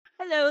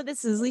Hello,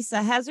 this is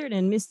Lisa Hazard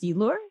and Misty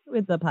Lore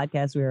with the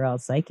podcast We're All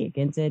Psychic.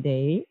 And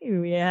today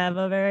we have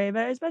a very,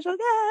 very special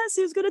guest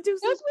who's going to do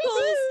some Yes, we cool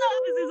do. stuff.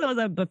 This is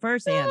awesome. But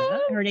first, Anna.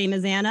 Her name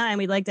is Anna, and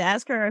we'd like to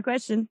ask her a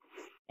question.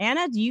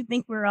 Anna, do you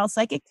think we're all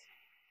psychic?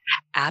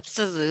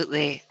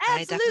 Absolutely.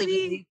 I definitely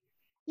believe.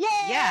 Yay!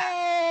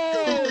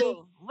 Yeah.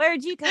 Cool. Where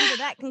did you come to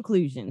that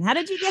conclusion? How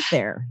did you get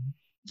there?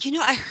 You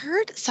know, I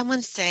heard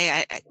someone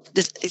say,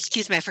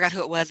 excuse me, I forgot who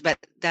it was, but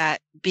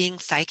that being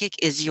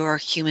psychic is your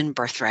human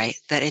birthright,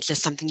 that it's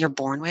just something you're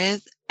born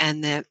with,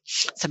 and that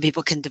some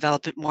people can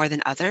develop it more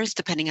than others,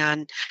 depending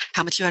on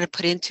how much you want to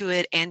put into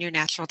it and your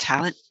natural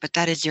talent. But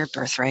that is your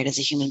birthright as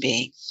a human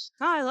being.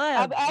 Oh, I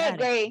love I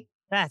agree.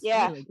 That's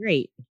Yeah. really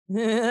great.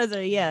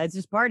 It's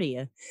just part of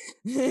you.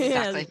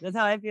 Exactly. That's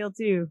how I feel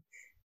too.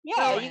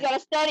 Yeah, So- you got to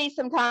study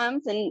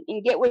sometimes and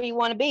get where you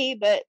want to be,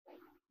 but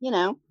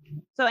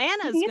So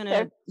Anna's You can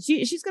get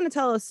she's gonna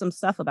tell us some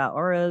stuff about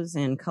auras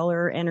and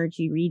color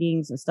energy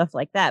readings and stuff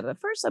like that. But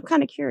first, I'm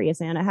kind of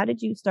curious, Anna, how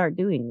did you start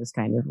doing this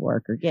kind of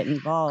work or get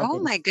involved? Oh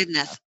my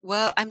goodness.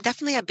 Well, I'm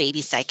definitely a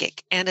baby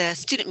psychic and a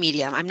student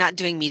medium. I'm not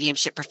doing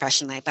mediumship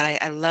professionally,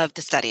 but I love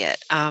to study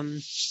it.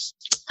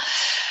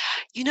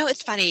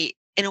 It's funny.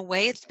 In a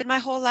way, it's been my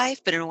whole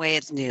life, but in a way,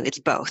 it's new. It's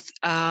both.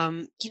 When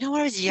I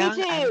was young,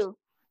 me too.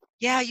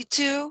 yeah, you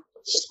too.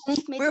 Me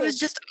Where it too. was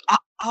just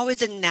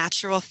always a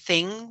natural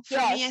thing for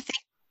me, I think.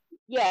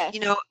 Yeah,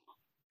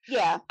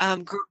 yeah.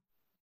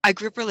 I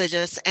grew up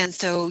religious, and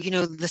so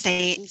the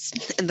saints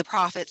and the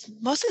prophets,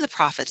 mostly the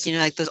prophets,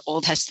 like those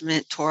Old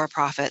Testament Torah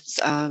prophets,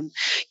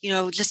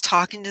 just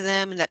talking to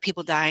them and that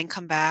people die and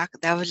come back,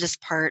 that was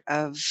just part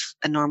of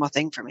a normal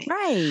thing for me.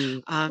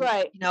 Right.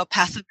 Right.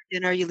 Pass over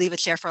dinner, you leave a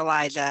chair for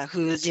Elijah,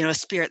 who's a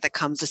spirit that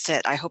comes to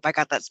sit. I hope I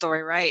got that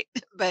story right,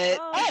 but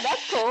Oh,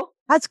 that's cool.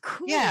 That's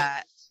cool.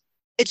 yeah,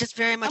 it's just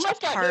very I much might a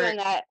start part. doing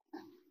that.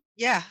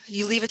 Yeah,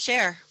 you leave a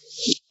chair.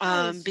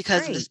 That is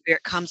Because the great.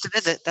 spirit comes to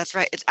visit. That's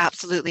right. It's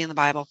absolutely in the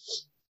Bible.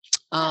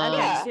 I've Yeah.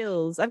 got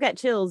chills. I've got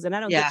chills, and I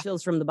don't Yeah. get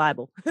chills from the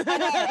Bible. I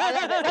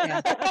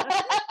love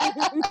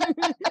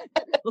it.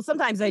 Well,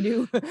 sometimes I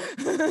do. Or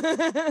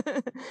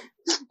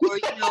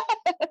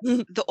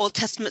the Old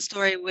Testament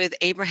story with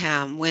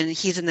Abraham when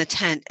he's in the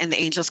tent and the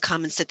angels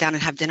come and sit down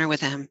and have dinner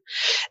with him.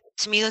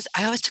 To me,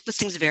 I always took those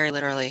things very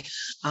literally.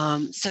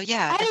 So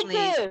yeah, I do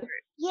definitely. too.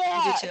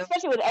 Yeah, too?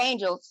 especially with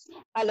angels.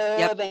 I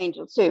love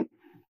angels too.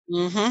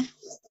 Mm-hmm.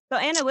 So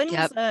Anna, when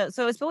was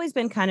so it's always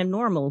been kind of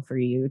normal for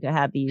you to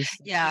have these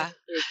Yeah.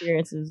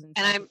 experiences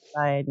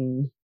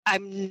And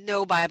I'm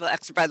no Bible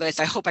expert, by the way,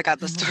 so I hope I got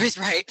the stories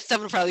right.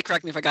 Someone will probably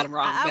correct me if I got them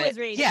wrong. I but was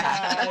raised.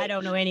 yeah. I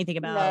don't know anything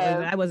about.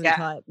 No. I wasn't Yeah.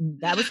 taught.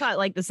 That was taught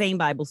like the same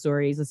Bible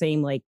stories, the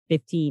same like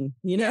 15.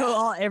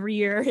 all every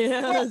year.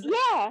 Well,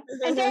 yeah.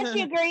 And don't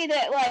you agree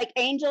that like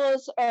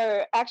angels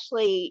are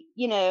actually,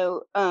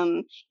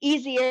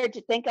 easier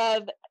to think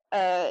of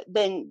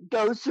than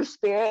ghosts or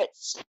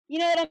spirits? You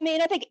know what I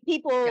mean? I think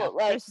people they're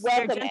welcome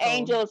gentle.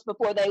 angels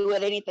before they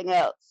would anything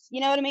else.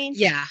 You know what I mean?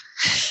 Yeah.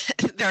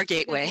 They're a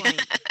Good gateway.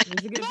 point. It's a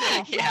good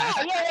point. Yeah.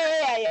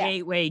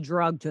 Gateway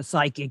drug to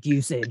psychic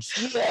usage.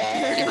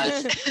 Yeah.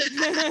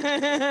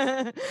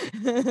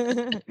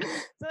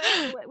 So,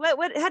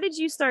 what? How did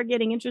you start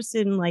getting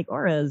interested in like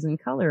auras and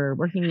color?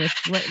 Working with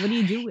what do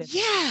you do with?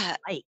 Yeah.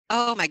 light?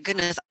 Oh my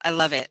goodness, I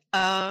love it.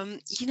 I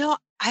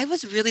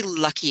was really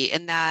lucky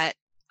in that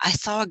I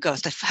saw a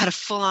ghost. I had a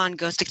full-on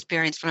ghost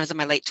experience when I was in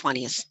my late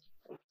 20s.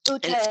 And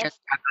it Okay. scared the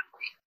crap out of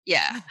me.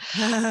 Yeah.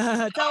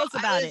 Tell us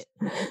about it.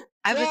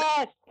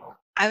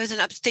 I was in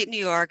upstate New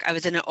York. I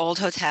was in an old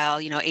hotel,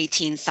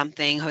 18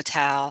 something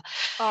hotel.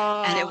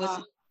 And it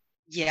was,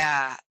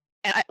 yeah.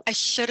 And I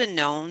should have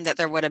known that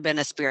there would have been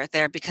a spirit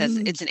there because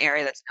it's an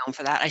area that's known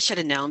for that. I should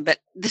have known. But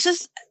this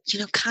is,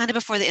 kind of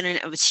before the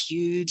internet was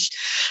huge.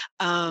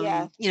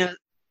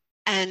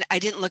 And I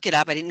didn't look it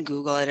up. I didn't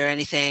Google it or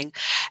anything.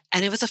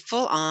 And it was a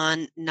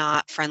full-on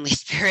not friendly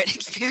spirit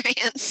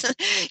experience,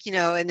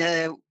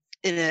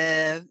 in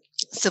a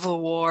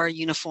Civil War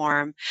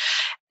uniform.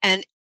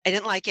 And I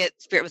didn't like it.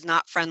 Spirit was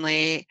not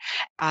friendly.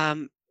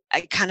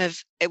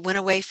 It went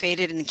away,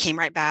 faded, and came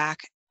right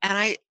back. And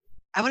I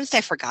wouldn't say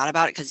I forgot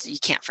about it because you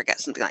can't forget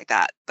something like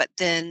that. But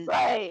then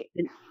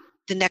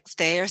the next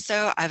day or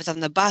so, I was on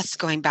the bus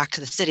going back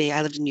to the city.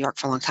 I lived in New York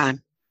for a long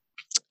time.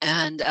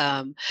 And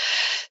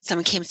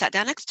someone came and sat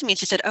down next to me and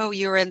she said, "Oh,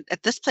 you were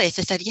at this place."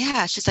 I said,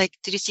 "Yeah." She's like,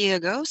 "Did you see a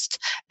ghost?"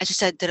 And she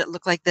said, "Did it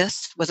look like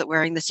this? Was it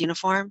wearing this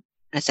uniform?"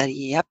 And I said,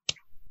 "Yep."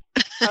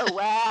 Oh,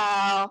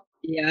 wow.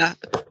 Yeah.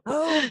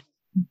 Oh.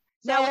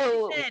 Now, when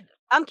you said,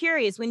 I'm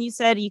curious, when you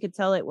said you could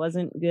tell it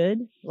wasn't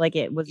good, like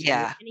it was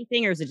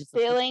anything, or is it just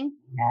feeling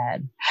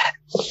bad?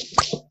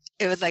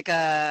 It was like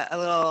a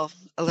little,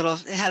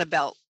 it had a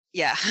belt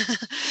Yeah.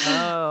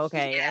 Oh,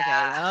 okay. Yeah.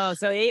 Okay. Oh,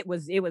 so it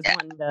was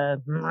wanting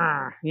to,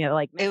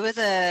 like it was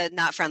a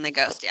not friendly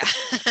ghost. Yeah.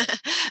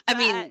 I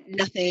mean,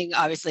 nothing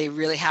obviously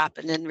really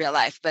happened in real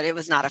life, but it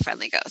was not a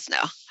friendly ghost. No.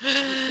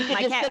 You could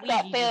just get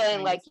that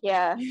feeling like,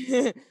 yeah.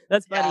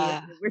 That's funny.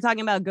 Yeah. We're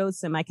talking about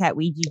ghosts, and my cat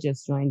Ouija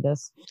just joined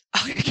us.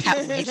 Oh, your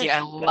cat Ouija. I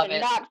love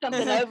it. Knock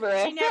something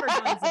over. She never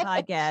joins the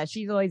podcast.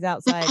 She's always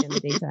outside in the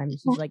daytime. And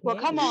she's like, well,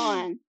 come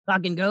on.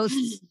 Talking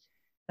ghosts.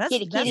 That's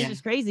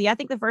just crazy. I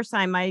think the first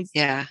time I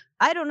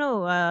don't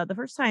know. The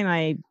first time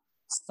I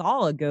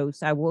saw a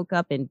ghost, I woke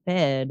up in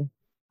bed.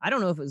 I don't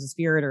know if it was a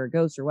spirit or a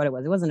ghost or what it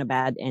was. It wasn't a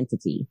bad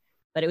entity,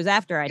 but it was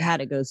after I'd had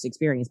a ghost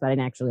experience, but I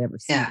didn't actually ever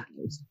see a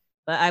ghost.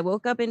 But I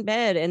woke up in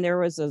bed and there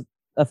was a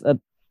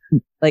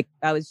like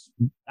I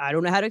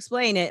don't know how to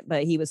explain it,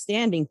 but he was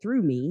standing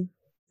through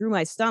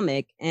my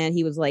stomach, and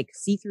he was like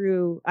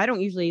see-through. I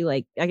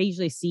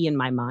usually see in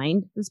my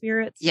mind the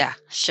spirits. Yeah,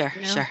 sure.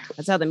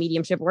 That's how the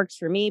mediumship works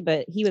for me.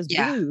 But he was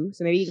blue,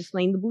 so maybe you can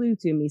explain the blue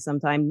to me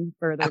sometime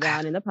further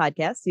down in the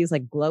podcast. He was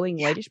like glowing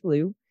whitish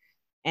blue,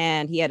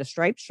 and he had a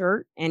striped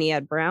shirt, and he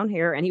had brown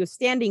hair, and he was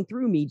standing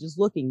through me, just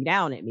looking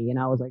down at me, and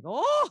I was like,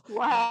 "Oh,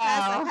 wow!"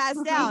 I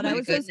passed out. I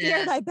was so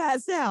scared, I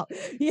passed out.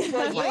 Yeah,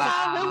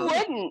 wow. Who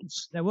wouldn't?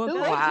 I woke up,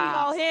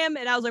 saw him,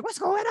 and I was like, "What's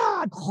going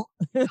on?"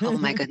 Oh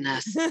my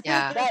goodness!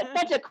 Yeah,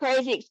 that's a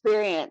crazy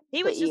experience.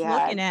 He was just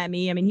looking at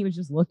me. I mean, he was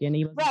just looking.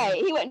 He was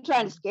He wasn't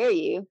trying to scare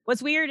you.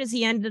 What's weird is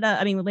he ended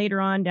up. I mean, later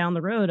on down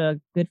the road,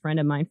 a good friend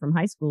of mine from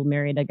high school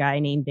married a guy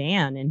named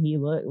Dan, and he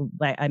looked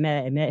like I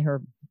met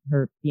her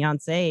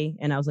fiance,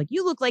 and I was like,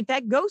 "You look like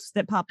that ghost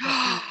that popped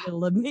up in the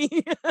middle of me."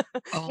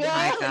 Oh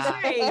my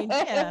god!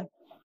 Yeah.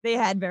 They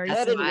had very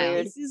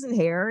similar faces and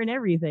hair and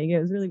everything. It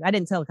was really. I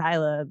didn't tell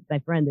Kyla, my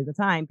friend at the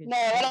time. No,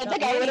 I don't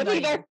think I would have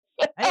either.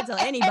 I didn't tell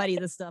anybody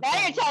this stuff. Now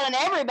you're telling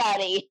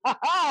everybody.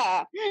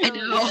 I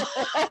know.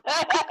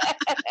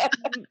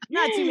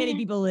 Not too many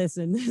people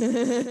listen.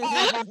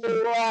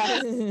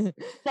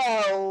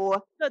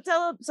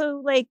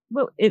 So like,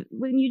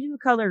 when you do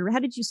color, how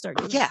did you start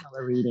doing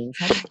color readings?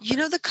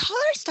 The color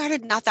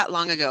started not that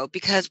long ago,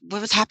 because what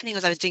was happening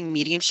was I was doing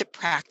mediumship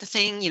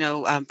practicing,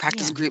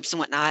 practice groups and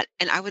whatnot,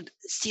 and I would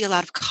see a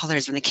lot of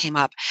colors when they came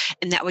up,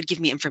 and that would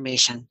give me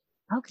information.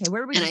 Okay,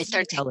 where would you see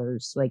the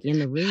colors? Like in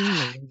the room?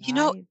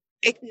 Or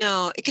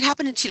it can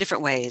happen in two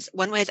different ways.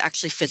 One way is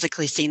actually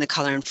physically seeing the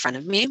color in front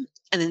of me.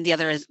 And then the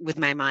other is with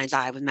my mind's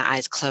eye, with my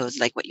eyes closed,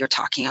 like what you're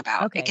talking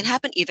about. Okay. It can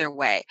happen either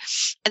way.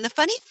 And the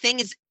funny thing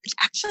is, it's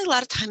actually a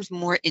lot of times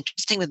more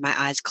interesting with my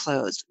eyes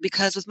closed,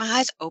 because with my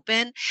eyes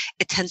open,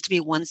 it tends to be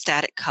one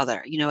static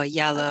color, a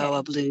yellow,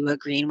 a blue, a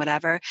green,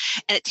 whatever.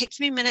 And it takes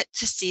me a minute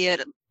to see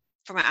it,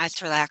 for my eyes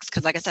to relax.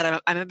 Because like I said,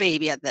 I'm a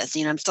baby at this,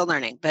 I'm still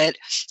learning, but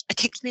it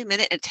takes me a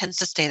minute. It tends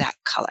to stay that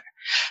color.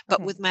 But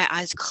with my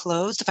eyes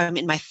closed, if I'm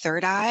in my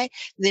third eye,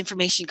 the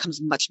information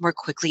comes much more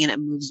quickly and it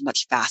moves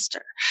much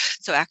faster.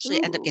 So I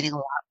actually end up getting a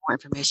lot more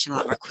information a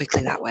lot more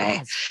quickly that way.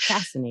 That's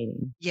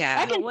fascinating. Yeah.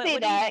 I can see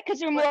that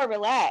because you're more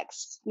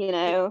relaxed,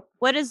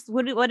 What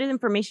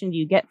information do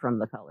you get from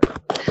the color?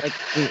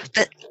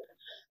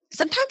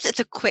 Sometimes it's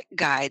a quick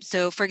guide.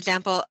 So, for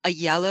example, a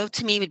yellow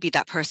to me would be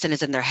that person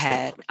is in their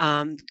head.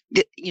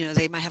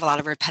 They might have a lot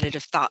of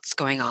repetitive thoughts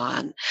going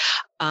on.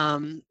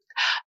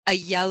 A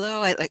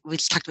yellow, we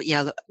just talked about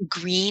yellow.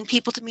 Green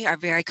people to me are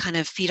very kind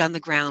of feet on the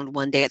ground,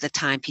 one day at a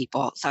time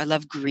people. So I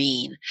love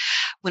green.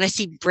 When I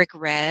see brick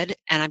red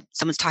and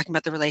someone's talking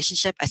about the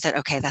relationship, I said,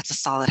 okay, that's a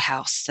solid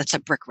house. That's a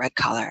brick red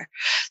color.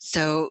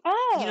 So,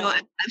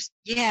 I'm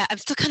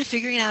still kind of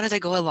figuring it out as I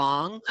go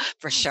along,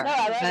 for sure.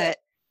 But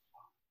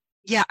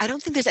yeah, I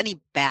don't think there's any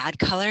bad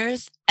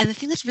colors. And the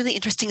thing that's really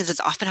interesting is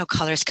it's often how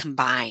colors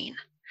combine.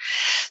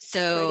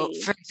 So,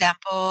 for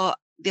example,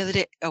 the other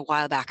day, a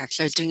while back,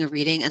 actually, I was doing a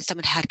reading and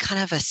someone had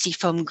kind of a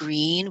seafoam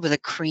green with a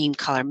cream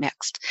color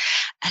mixed.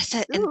 I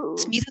said, and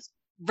to me,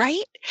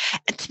 right?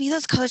 And to me,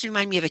 those colors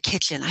remind me of a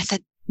kitchen. I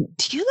said,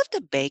 do you love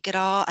to bake at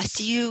all? I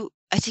see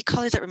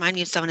colors that remind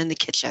me of someone in the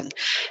kitchen.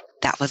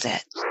 That was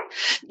it.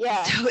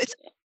 Yeah. So it's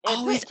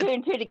always two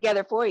and two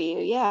together for you.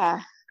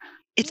 Yeah.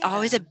 It's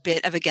always a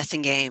bit of a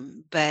guessing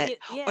game, but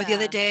or the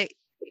other day,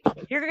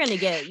 you're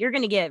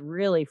gonna get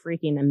really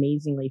freaking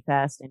amazingly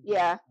fast. And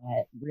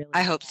really,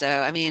 I hope so.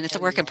 I mean, it's a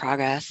work in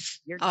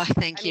progress.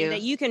 Thank you.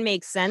 That you can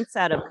make sense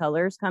out of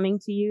colors coming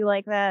to you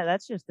like that.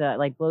 That's just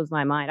blows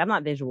my mind. I'm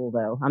not visual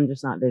though. I'm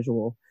just not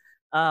visual.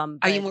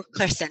 Are you more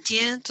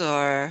clairsentient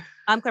or?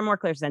 I'm more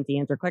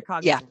clairsentient or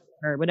claircognizant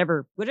or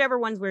whatever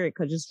ones where it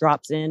just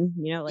drops in.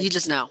 You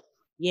just know.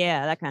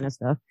 Yeah, that kind of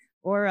stuff.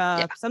 Or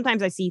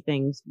sometimes I see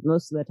things.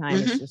 Most of the time,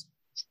 it's just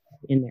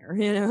in there,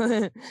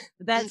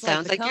 But that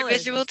sounds like you're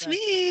visual to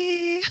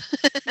me.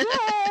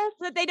 Yes,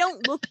 but they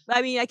don't look.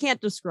 I mean, I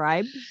can't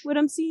describe what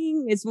I'm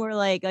seeing. It's more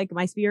like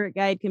my spirit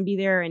guide can be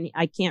there, and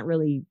I can't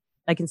really.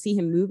 I can see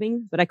him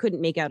moving, but I couldn't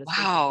make out his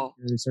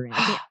face.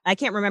 I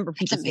can't remember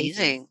people's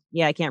faces.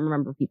 Yeah, I can't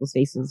remember people's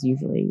faces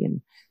usually,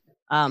 and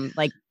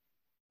my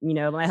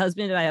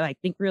husband. I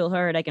think real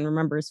hard. I can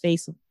remember his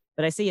face.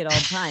 But I see it all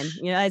the time.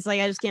 It's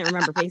like I just can't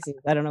remember faces.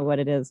 I don't know what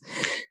it is.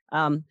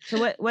 So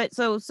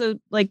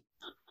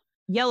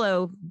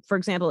yellow, for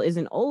example,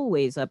 isn't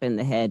always up in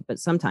the head, but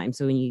sometimes.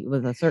 So when you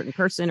with a certain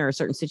person or a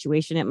certain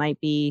situation, it might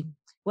be.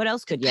 What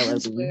else could yellow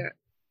be?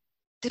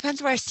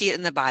 Depends where I see it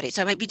in the body.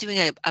 So I might be doing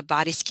a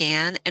body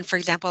scan. And for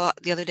example,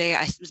 the other day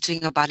I was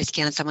doing a body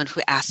scan on someone who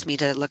asked me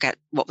to look at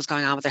what was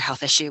going on with their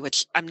health issue,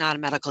 which I'm not a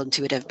medical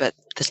intuitive, but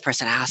this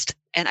person asked.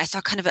 And I saw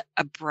kind of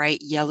a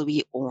bright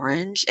yellowy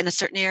orange in a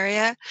certain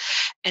area.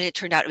 And it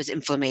turned out it was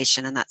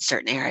inflammation in that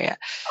certain area.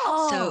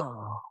 Oh,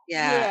 so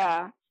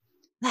yeah.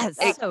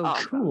 That's so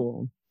awesome.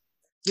 Cool.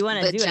 You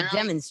want to do a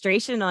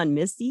demonstration on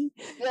Misty?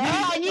 Yeah,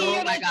 I knew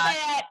oh my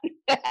God.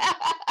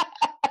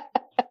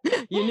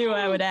 You knew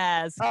I would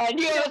ask. I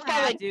knew it was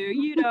coming.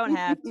 You don't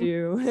have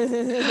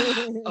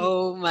to.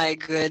 Oh my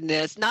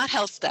goodness. Not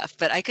health stuff,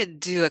 but I could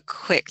do a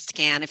quick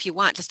scan if you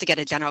want, just to get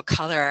a general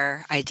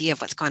color idea of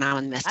what's going on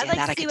with Misty. I'd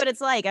like to see what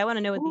it's like. I want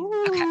to know what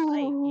these are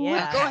like.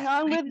 Yeah. What's going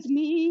on with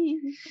me?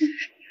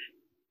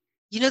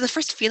 You know, the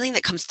first feeling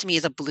that comes to me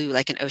is a blue,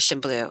 like an ocean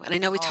blue. And I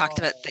know we talked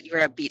about that you were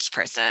a beach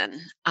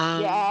person.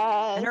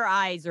 Yeah. And her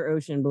eyes are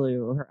ocean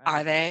blue.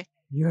 Are they?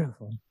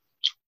 Beautiful.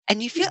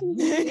 And you feel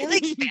really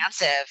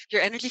expansive.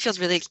 Your energy feels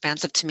really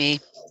expansive to me.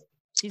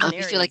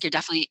 You feel like you're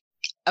definitely,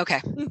 okay.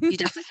 You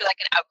definitely feel like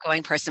an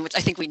outgoing person, which I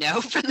think we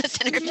know from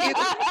this interview.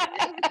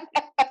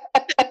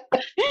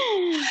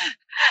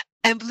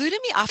 And blue to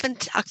me often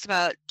talks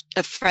about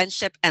a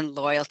friendship and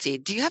loyalty.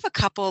 Do you have a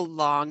couple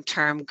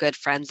long-term good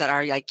friends that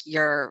are like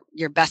your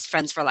best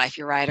friends for life,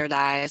 your ride or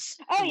dies?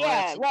 Oh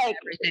yeah, like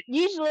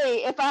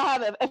usually if I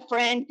have a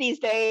friend these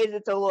days,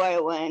 it's a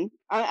loyal one.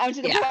 I'm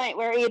to the point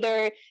where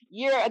either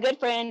you're a good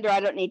friend or I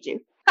don't need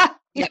you.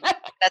 Yeah,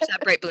 that's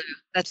that bright blue.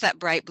 That's that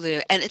bright blue.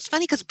 And it's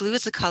funny because blue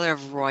is the color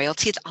of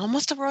royalty. It's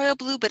almost a royal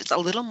blue, but it's a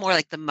little more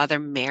like the Mother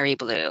Mary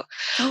blue.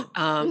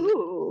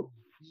 Ooh.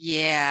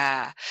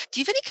 Yeah.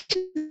 Do you have any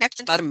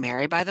connection to Mother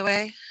Mary, by the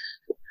way?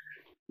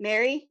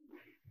 Mary?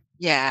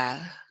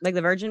 Yeah. Like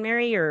the Virgin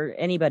Mary or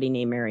anybody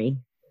named Mary?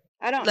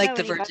 I don't like know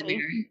the anybody. Virgin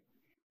Mary.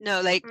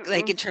 No, like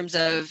in terms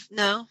of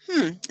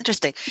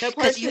interesting. No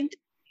person?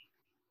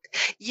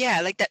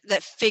 Yeah, like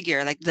that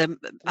figure, like the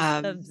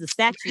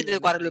statue de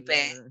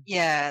Guadalupe.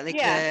 Yeah, like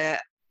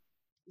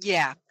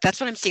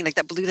that's what I'm seeing, like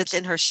that blue that's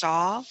in her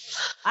shawl.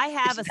 I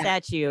have a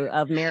statue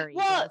of Mary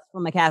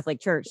from a Catholic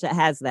church that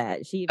has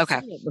that. She's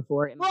seen it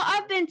before. Well,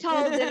 I've been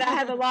told that I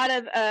have a lot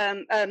of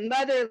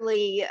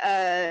motherly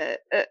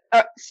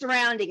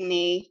surrounding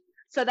me,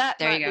 so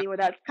that might be where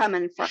that's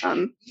coming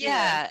from.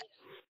 Yeah,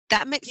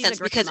 that makes sense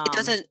because it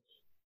doesn't.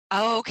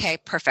 Oh, okay,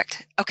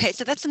 perfect. Okay,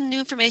 so that's some new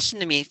information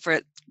to me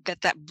for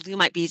that blue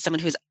might be someone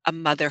who's a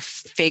mother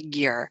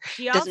figure.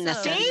 She also,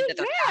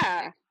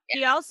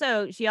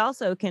 She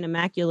also can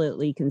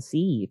immaculately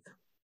conceive.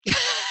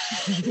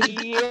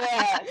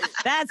 Yeah,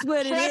 that's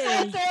what it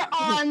is. They're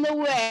on the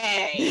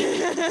way.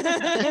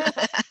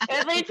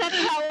 At least that's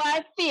how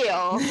I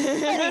feel.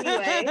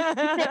 Anyway,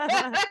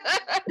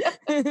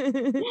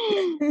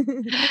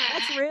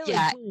 that's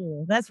really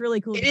cool. That's really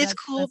cool. It is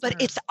cool, but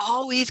it's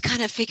always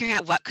kind of figuring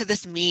out what could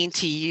this mean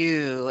to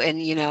you, and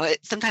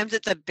sometimes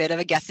it's a bit of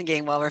a guessing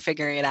game while we're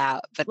figuring it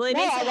out. But it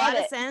makes a lot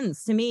of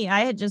sense to me. I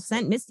had just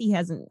sent Misty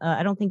hasn't.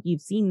 I don't think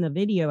you've seen the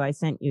video I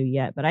sent you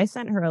yet, but I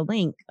sent her a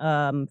link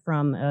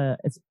from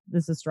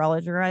this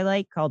astrologer I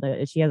like called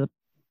she has a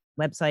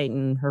website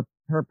and her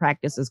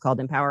practice is called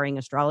Empowering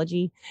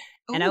Astrology.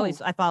 Ooh. And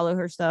I follow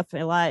her stuff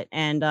a lot.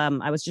 And I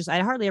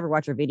hardly ever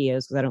watch her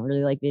videos because I don't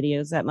really like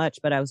videos that much,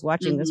 but I was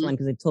watching this one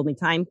because it told me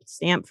time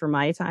stamp for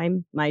my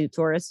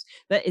Taurus,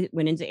 but it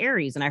went into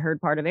Aries and I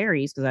heard part of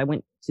Aries because I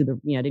went to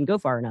I didn't go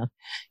far enough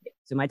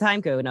to my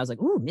time code and I was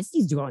like, ooh,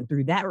 Misty's going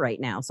through that right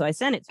now. So I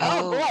sent it to her.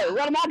 Oh boy,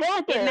 what am I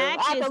going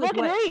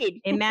through?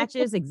 It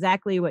matches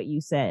exactly what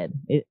you said.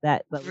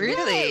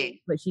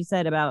 Really? What she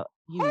said about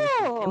you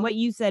and what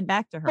you said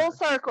back to her. Full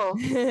circle.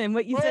 And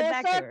what you said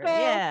back to her.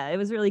 Yeah, it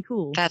was really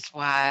cool. That's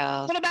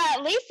wild. What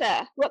about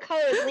Lisa? What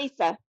color is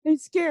Lisa? I'm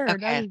scared.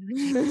 Okay.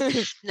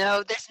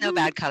 No, there's no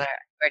bad color.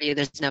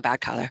 There's no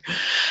bad color.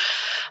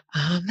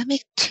 Let me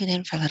tune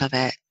in for a little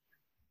bit.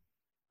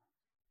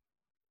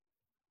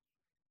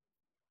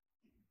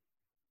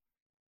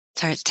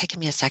 Sorry, it's taking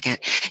me a second.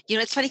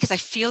 It's funny because I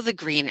feel the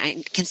green.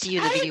 I can see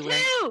you in the video.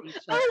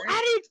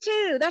 I do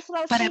too. That's what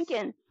I was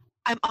thinking.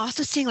 I'm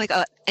also seeing like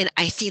an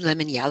icy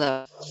lemon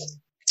yellow.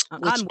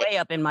 I'm way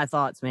up in my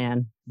thoughts,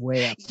 man.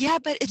 Way up. Yeah,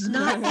 but it's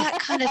not that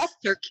kind of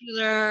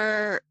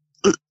circular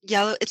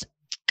yellow. It's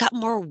got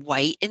more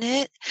white in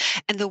it.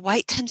 And the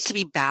white tends to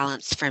be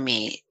balanced for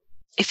me.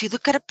 If you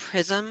look at a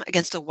prism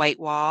against a white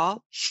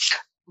wall,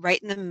 right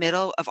in the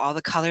middle of all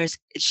the colors,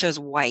 it shows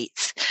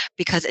white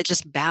because it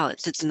just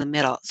balanced. It's in the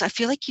middle. So I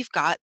feel like you've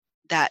got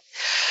the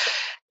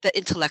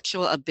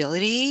intellectual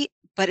ability,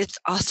 but it's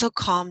also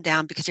calmed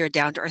down because you're a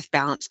down-to-earth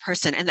balanced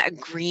person. And that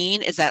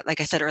green is that, like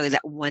I said earlier,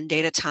 that one day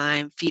at a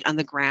time, feet on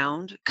the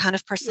ground kind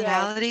of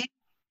personality.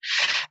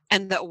 Yeah.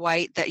 And that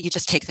white, that you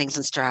just take things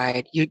in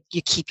stride. You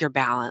keep your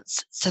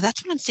balance. So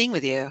that's what I'm seeing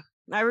with you.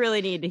 I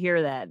really need to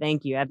hear that.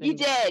 Thank you. I've been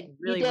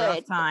really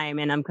rough time,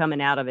 and I'm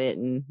coming out of it.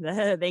 And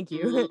thank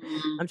you.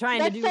 I'm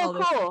trying to do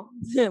all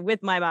this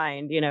with my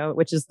mind,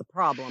 which is the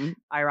problem,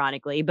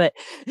 ironically. But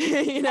you're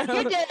doing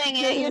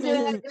it. You're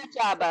doing a good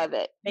job of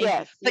it.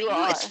 Yes, but you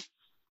are. It's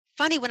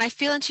funny when I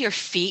feel into your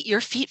feet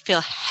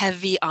feel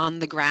heavy on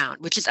the ground,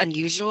 which is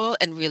unusual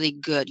and really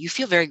good. You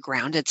feel very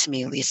grounded to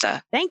me,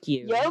 Lisa. Thank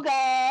you. Yoga.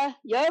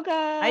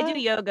 I do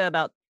yoga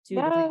about 2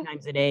 to 3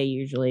 times a day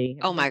usually.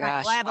 Oh my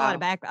gosh. Well, I have a lot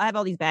of I have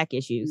all these back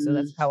issues, so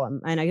that's how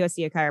and I go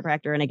see a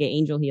chiropractor and I get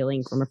angel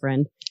healing from a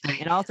friend.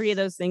 And all 3 of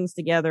those things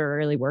together are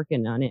really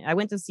working on it. I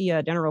went to see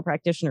a general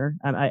practitioner.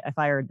 I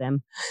fired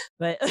them,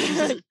 but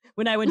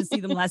when I went to see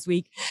them last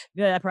week,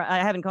 I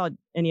haven't called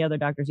any other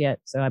doctors yet,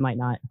 so I might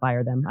not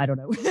fire them. I don't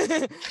know.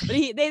 But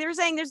they were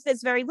saying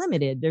it's very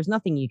limited. There's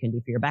nothing you can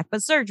do for your back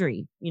but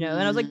surgery, And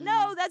I was like,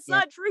 no, that's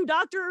not true,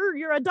 doctor.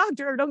 You're a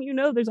doctor. Don't you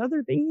know there's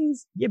other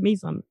things? Give me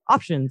some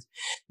options.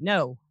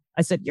 No.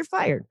 I said, you're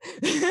fired.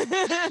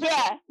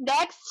 Yeah.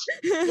 Next.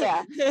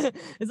 Yeah.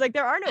 It's like,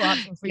 there are no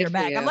options for your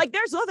back. I'm like,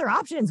 there's other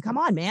options. Come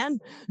on, man.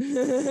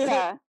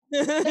 Yeah.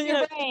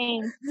 Your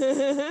brain.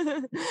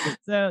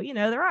 So,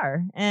 there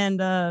are.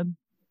 And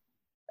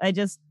I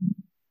just,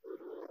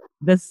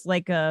 this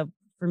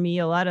for me,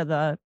 a lot of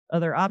the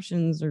other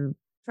options are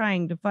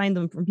trying to find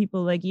them from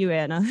people like you,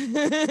 Anna.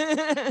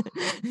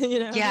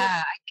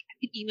 Yeah.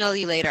 I can email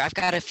you later. I've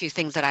got a few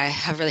things that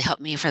have really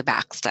helped me for the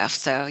back stuff.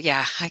 So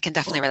yeah, I can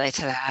definitely relate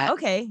to that.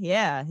 Okay.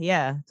 Yeah,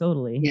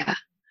 totally. Yeah.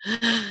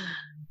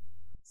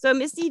 So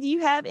Misty, do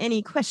you have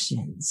any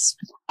questions?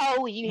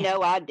 Oh,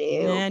 I do.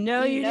 Yeah,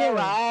 no, you do.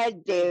 I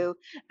do.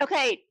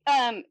 Okay.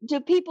 Do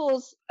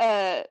people's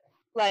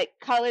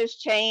colors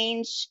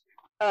change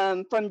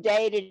from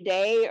day to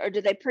day, or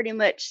do they pretty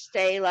much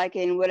stay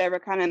in whatever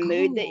kind of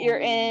mood that you're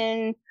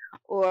in,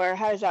 or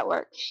how does that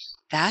work?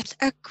 That's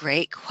a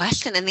great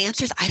question. And the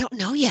answer is, I don't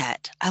know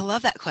yet. I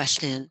love that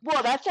question.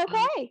 Well, that's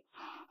okay.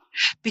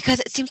 Because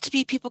it seems to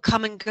be people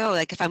come and go.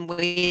 Like if I'm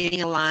waiting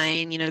in a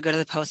line, to go to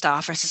the post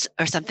office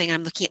or something, and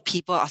I'm looking at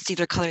people, I'll see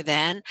their color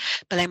then,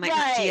 but I might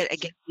not see it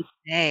again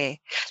today.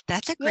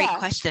 That's a great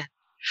question.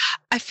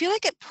 I feel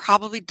like it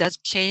probably does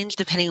change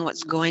depending on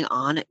what's going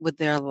on with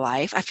their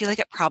life. I feel like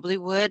it probably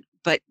would,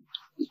 but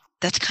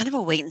that's kind of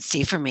a wait and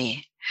see for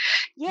me.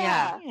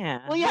 Yeah.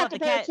 Well, you have to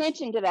pay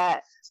attention to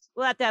that.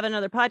 We'll have to have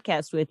another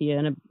podcast with you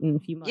in a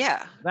few months.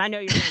 Yeah. But I know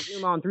you're going to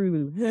zoom on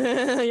through.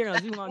 You're going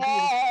to zoom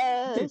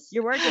on through.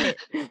 You're working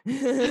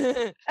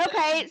it.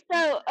 Okay.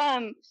 So,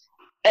 and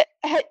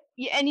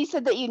you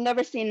said that you've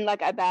never seen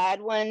a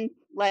bad one,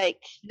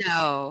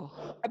 no,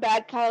 a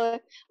bad color.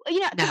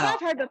 Well, no.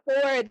 I've heard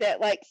before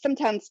that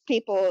sometimes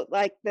people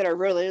that are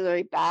really,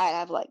 really bad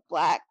have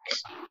black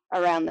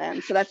around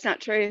them. So that's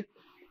not true.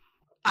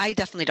 I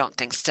definitely don't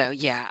think so.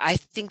 Yeah, I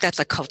think that's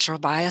a cultural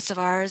bias of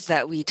ours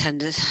that we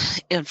tend to,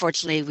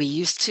 unfortunately, we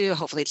used to,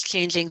 hopefully it's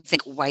changing,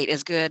 think white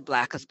is good,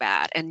 black is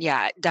bad. And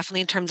yeah,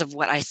 definitely in terms of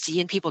what I see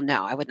in people,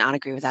 no, I would not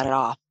agree with that at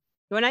all.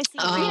 When I see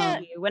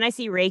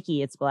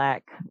Reiki, it's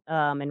black.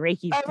 And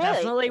Reiki's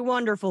definitely a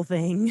wonderful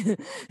thing.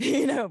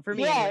 For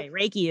me, anyway.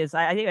 Reiki is,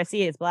 I think I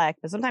see it's black,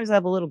 but sometimes I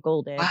have a little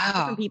gold edge. Wow.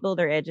 Different people,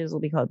 their edges will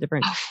be called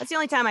different. That's the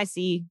only time I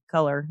see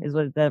color is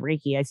with the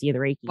Reiki. I see the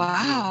Reiki.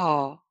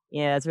 Wow.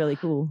 Yeah, it's really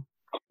cool.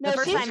 No,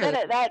 she's good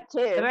at that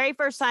too. The very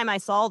first time I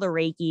saw the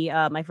Reiki,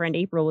 my friend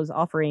April was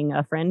offering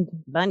a friend,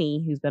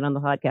 Bunny, who's been on the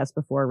podcast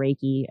before,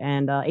 Reiki.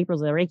 And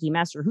April's a Reiki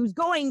master who's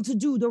going to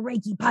do the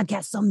Reiki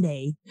podcast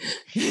someday.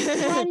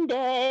 One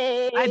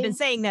day. I've been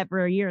saying that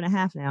for a year and a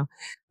half now.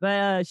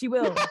 But she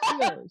will.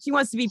 She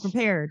wants to be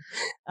prepared.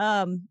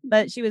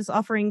 But she was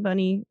offering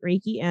Bunny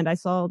Reiki, and I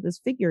saw this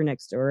figure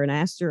next to her and I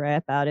asked her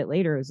about it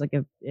later. It was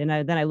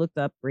then I looked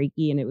up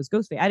Reiki, and it was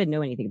ghost vapor. I didn't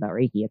know anything about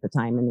Reiki at the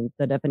time, and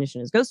the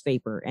definition is ghost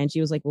vapor. And she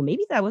was like, well,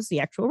 maybe that was the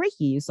actual Reiki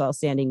you saw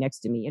standing next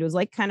to me. It was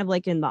kind of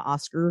in the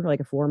Oscar,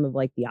 a form of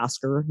the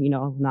Oscar,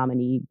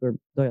 nominee or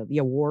the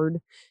award.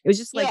 It was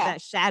just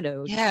that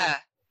shadow. Yeah.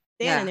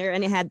 Standing there,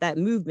 and it had that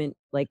movement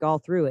all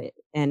through it,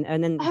 and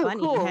then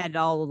Bunny had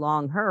all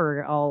along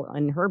her, all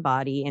in her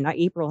body, and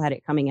April had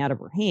it coming out of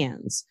her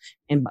hands,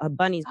 and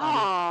Bunny's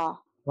body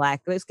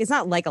black. It's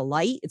not like a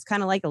light; it's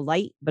kind of like a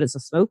light, but it's a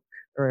smoke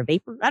or a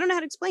vapor. I don't know how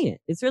to explain it.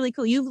 It's really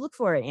cool. You look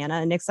for it, Anna.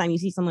 And next time you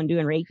see someone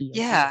doing Reiki,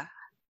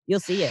 you'll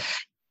see it.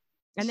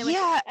 And then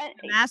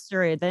the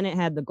master, then it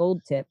had the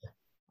gold tip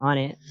on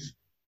it,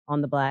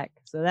 on the black.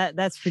 So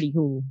that's pretty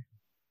cool.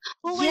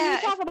 Well, when you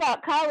talk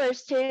about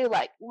colors too,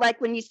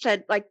 like when you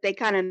said they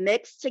kind of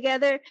mix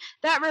together,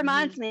 that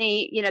reminds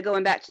me,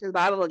 going back to the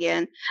Bible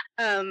again,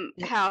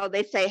 how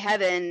they say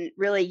heaven,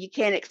 really, you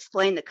can't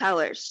explain the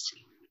colors.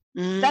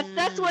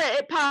 That's what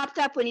it popped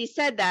up when you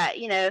said that,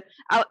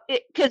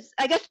 because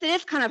I guess it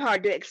is kind of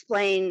hard to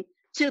explain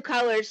two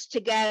colors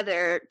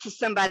together to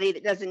somebody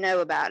that doesn't know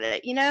about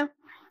it,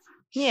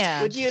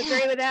 Yeah. Would you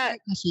agree with that?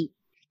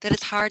 That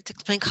it's hard to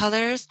explain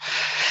colors?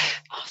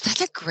 Oh,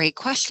 that's a great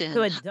question.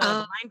 To a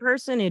blind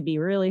person, it'd be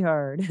really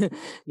hard.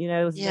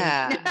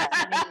 Yeah.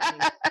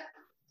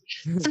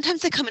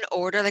 Sometimes they come in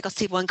order. Like I'll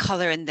see one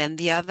color and then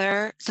the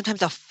other.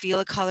 Sometimes I'll feel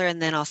a color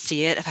and then I'll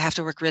see it if I have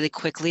to work really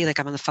quickly, like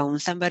I'm on the phone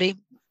with somebody.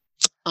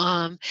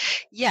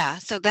 Yeah,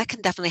 so that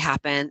can definitely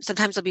happen.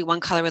 Sometimes there'll be one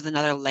color with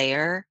another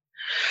layer.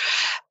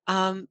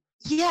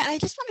 Yeah, and I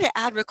just wanted to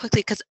add real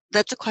quickly, because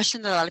that's a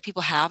question that a lot of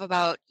people have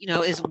about,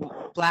 is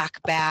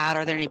black bad?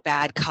 Are there any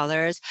bad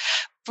colors?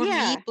 For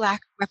me,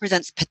 black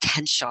represents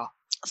potential.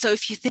 So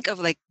if you think of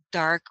like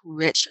dark,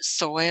 rich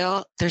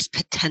soil, there's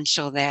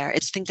potential there.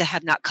 It's things that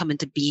have not come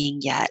into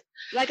being yet.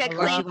 Like a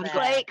clean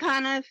slate,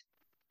 kind of?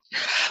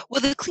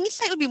 Well, the clean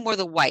slate would be more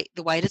the white.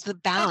 The white is the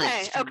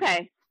balance.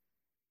 Okay.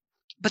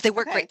 But they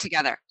work great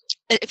together.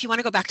 If you want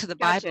to go back to the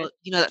Bible,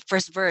 that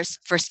first verse,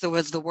 first there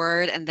was the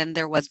word and then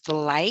there was the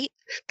light.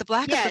 The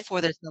black is before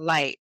there's the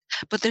light.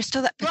 But there's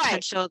still that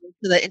potential,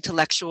 the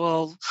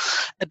intellectual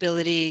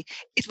ability.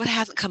 It's what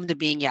hasn't come into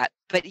being yet.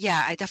 But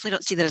yeah, I definitely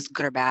don't see that as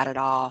good or bad at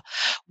all.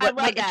 I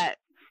love that.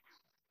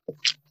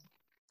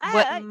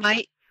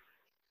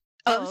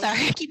 I'm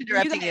sorry, I keep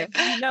interrupting you.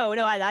 No,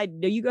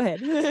 you go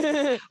ahead.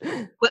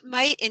 What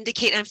might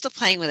indicate, and I'm still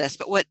playing with this,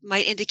 but what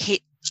might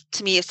indicate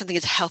to me if something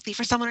is healthy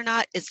for someone or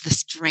not is the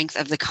strength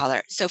of the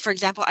color. So for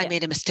example, I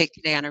made a mistake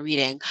today on a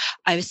reading.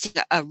 I was seeing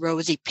a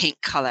rosy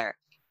pink color.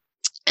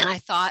 And I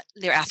thought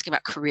they were asking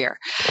about career.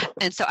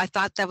 And so I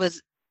thought that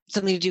was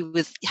something to do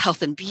with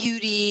health and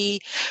beauty,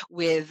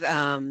 with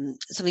something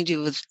to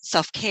do with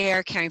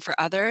self-care, caring for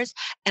others.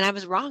 And I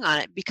was wrong on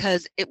it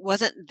because it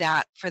wasn't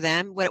that for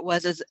them. What it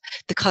was is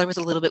the color was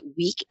a little bit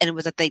weak, and it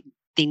was that they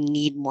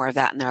need more of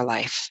that in their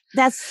life.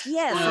 That's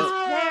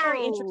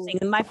very interesting.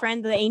 And my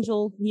friend, the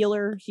angel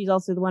healer, she's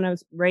also the one I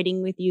was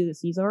writing with you, the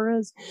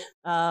Caesaras.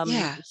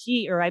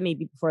 She, or I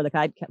maybe before the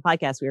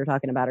podcast we were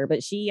talking about her,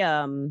 but she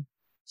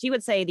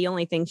would say the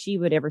only thing she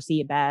would ever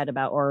see bad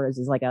about auras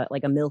is like a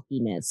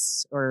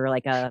milkiness or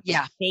like a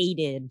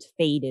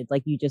faded,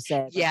 like you just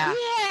said.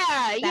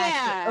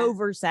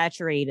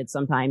 Oversaturated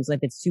sometimes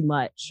if it's too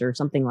much or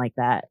something like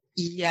that.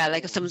 Yeah,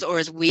 like if someone's aura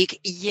is weak.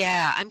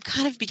 Yeah, I'm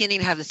kind of beginning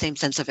to have the same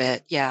sense of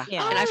it. Yeah.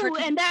 And I've heard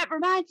and that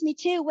reminds me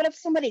too. What if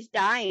somebody's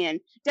dying?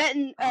 I've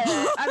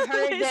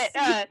heard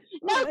that.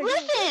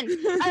 Listen.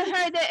 I've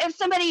heard that if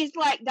somebody's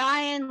like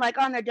dying, like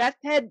on their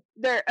deathbed,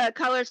 their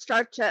colors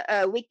start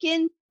to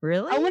weaken.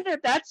 Really? I wonder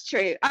if that's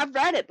true. I've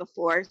read it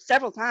before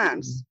several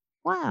times.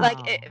 Wow. Like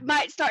it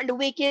might start to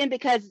weaken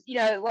because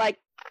like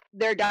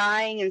they're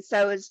dying, and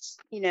so is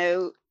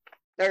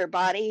their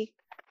body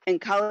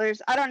and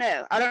colors. I don't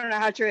know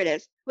how true it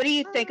is. What do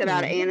you think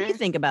about it, Anna? What do you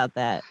think about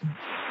that?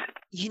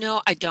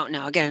 I don't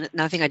know. Again,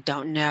 nothing I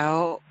don't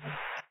know.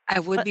 I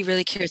would be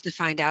really curious to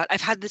find out.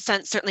 I've had the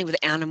sense, certainly with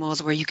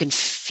animals, where you can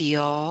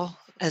feel,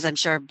 as I'm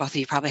sure both of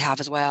you probably have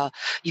as well,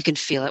 you can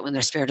feel it when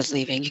their spirit is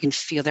leaving. You can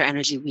feel their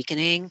energy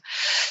weakening.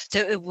 So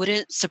it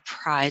wouldn't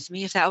surprise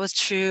me if that was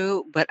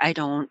true, but I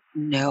don't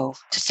know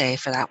to say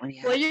for that one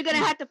yet. Well, you're going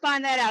to have to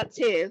find that out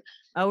too.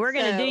 Oh, we're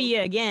going to do you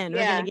again.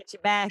 We're going to get you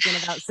back in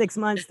about 6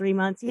 months, 3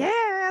 months.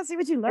 Yeah, see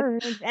what you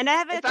learned. And I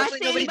haven't. If I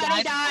see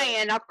anybody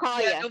dying, I'll call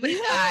you. Nobody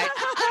died.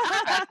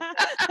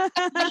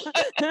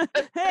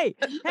 Hey,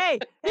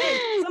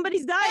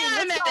 somebody's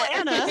dying. Let's call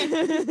Anna.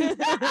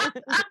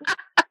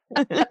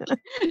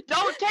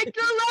 Don't take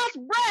your last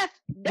breath.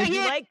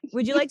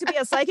 Would you like to be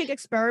a psychic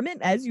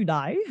experiment as you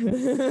die?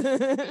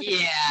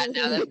 Yeah,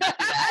 no,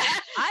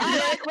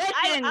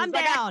 I'm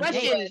down.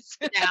 Hey,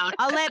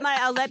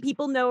 I'll let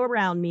people know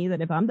around me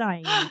that if I'm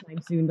dying anytime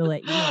soon to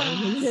let you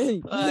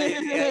know.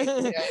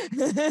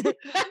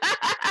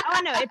 I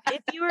don't know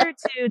if you were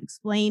to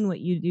explain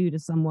what you do to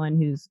someone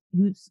who's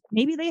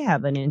maybe they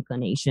have an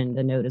inclination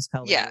to notice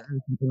color or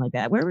something like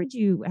that.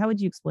 How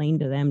would you explain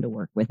to them to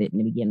work with it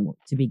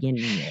to begin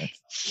with?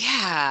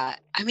 Yeah,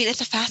 I mean, it's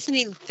a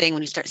fascinating thing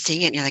when you start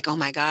seeing it and you're like, oh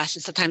my gosh.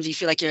 And sometimes you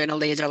feel like you're in a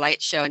laser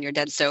light show and you're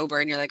dead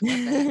sober and you're like, what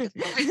the heck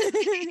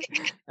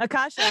is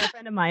Akasha, a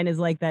friend of mine, is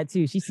like that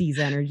too. She sees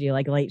energy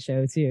like a light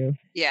show too.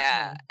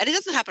 Yeah. And it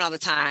doesn't happen all the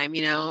time,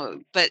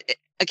 but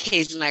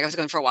occasionally, I was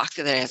going for a walk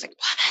the other day. I was like,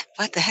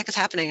 what the heck is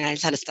happening? And I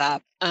just had to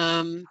stop.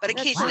 But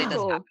occasionally it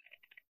does happen.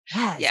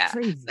 Yeah.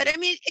 Crazy. But I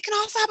mean, it can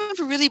also happen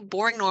for really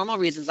boring, normal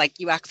reasons, like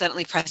you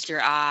accidentally pressed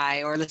your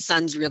eye or the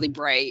sun's really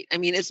bright. I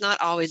mean, it's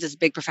not always this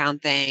big,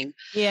 profound thing.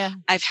 Yeah.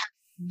 I've had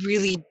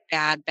really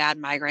bad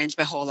migraines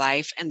my whole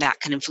life, and that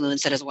can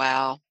influence it as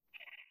well.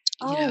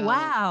 Oh,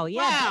 wow.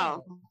 Yeah.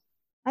 Wow.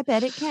 I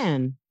bet it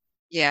can.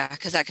 Yeah,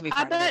 because that can be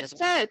part of it as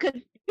well. I bet so,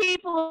 because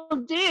people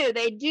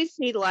they do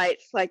see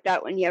lights like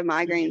that when you have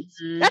migraines.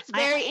 Mm-hmm. That's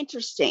very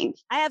interesting.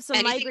 I have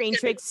some migraine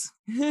tricks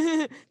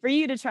for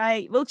you to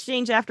try. We'll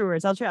exchange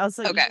afterwards. I'll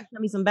tell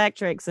me some back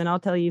tricks and I'll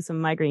tell you some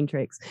migraine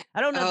tricks.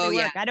 I don't know if they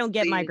work. I don't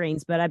get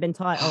migraines, but I've been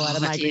taught a lot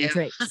of migraine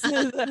tricks.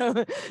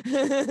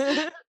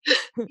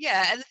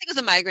 Yeah, and the thing with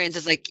the migraines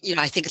is like,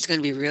 I think it's going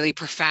to be really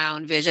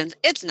profound visions.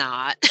 It's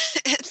not.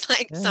 It's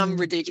like some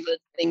ridiculous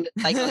thing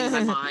that's cycling in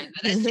my mind.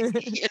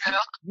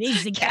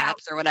 Needs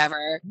caps or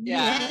whatever.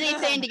 Yeah.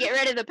 Anything to get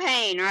rid of the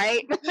pain,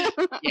 right?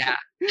 Yeah.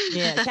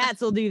 Yeah,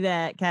 cats will do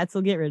that. Cats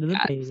will get rid of the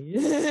page.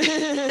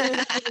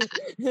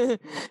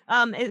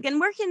 And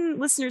where can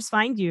listeners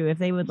find you if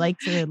they would like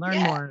to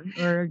learn more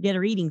or get a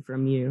reading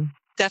from you?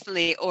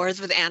 Definitely,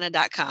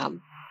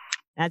 ourswithanna.com.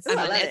 That's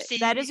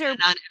that is her on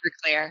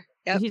Everclear.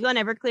 Yep. She's on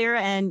Everclear,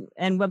 and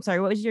I'm sorry,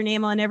 what was your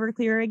name on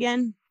Everclear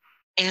again?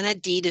 Anna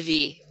D.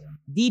 DeVee.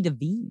 D.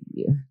 DeVee.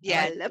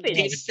 Yeah, I love it.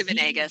 Davis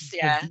Venegas.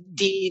 Yeah,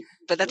 D.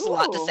 But that's a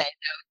lot to say.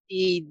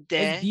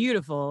 It's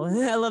beautiful.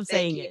 I love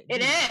saying it.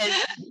 It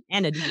is.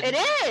 Anna D. It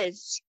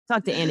is.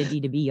 Talk to Anna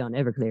D. DeVee on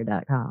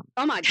Everclear.com.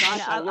 Oh my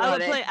gosh,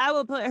 I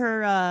will put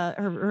her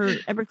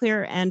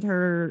Everclear and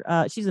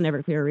her. She's an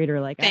Everclear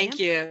reader, like Thank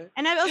you.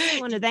 And I also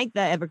want to thank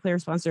the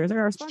Everclear sponsor.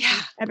 They're our sponsor.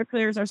 Yeah.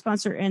 Everclear is our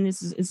sponsor, and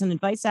this is an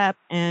advice app,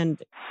 and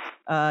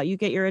you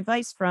get your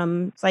advice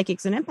from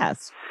psychics and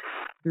empaths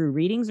through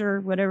readings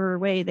or whatever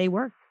way they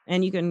work.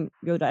 And you can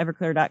go to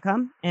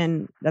everclear.com,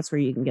 and that's where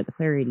you can get the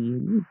clarity you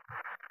need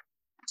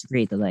to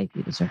create the life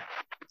you deserve.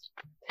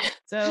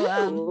 So,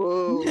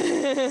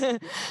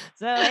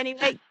 so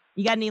anyway,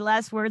 you got any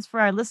last words for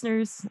our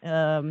listeners?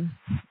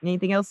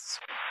 Anything else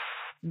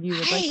you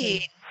would like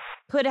to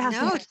put out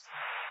there?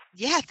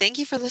 Yeah, thank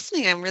you for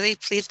listening. I'm really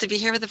pleased to be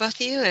here with the both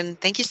of you, and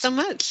thank you so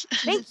much.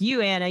 Thank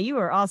you, Anna. You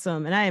are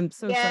awesome, and I am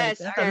so excited.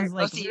 That was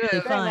like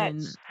really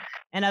fun.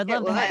 And I'd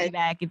love to have you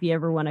back if you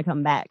ever want to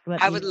come back.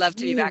 I would love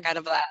to be back. I'd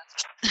have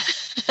blast.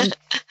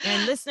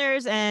 And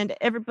listeners and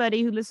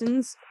everybody who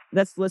listens,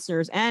 that's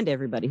listeners and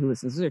everybody who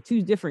listens. Those are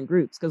two different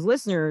groups, because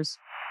listeners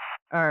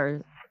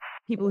are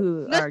people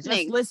who are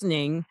just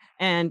listening,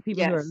 and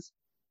people who are,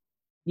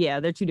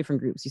 they're two different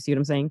groups. You see what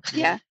I'm saying?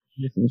 Yeah.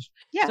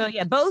 Yeah. So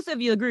both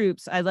of you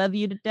groups, I love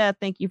you to death.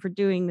 Thank you for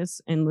doing this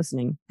and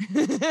listening.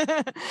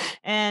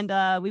 And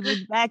we will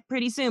be back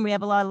pretty soon. We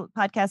have a lot of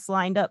podcasts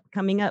lined up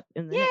coming up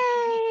in the next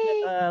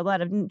week, a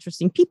lot of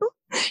interesting people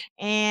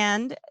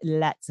and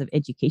lots of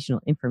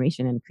educational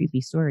information and creepy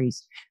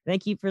stories.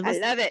 Thank you for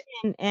listening. I love it.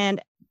 And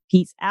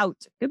peace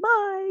out.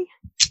 Goodbye.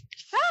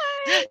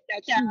 Bye. Ciao,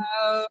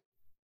 ciao.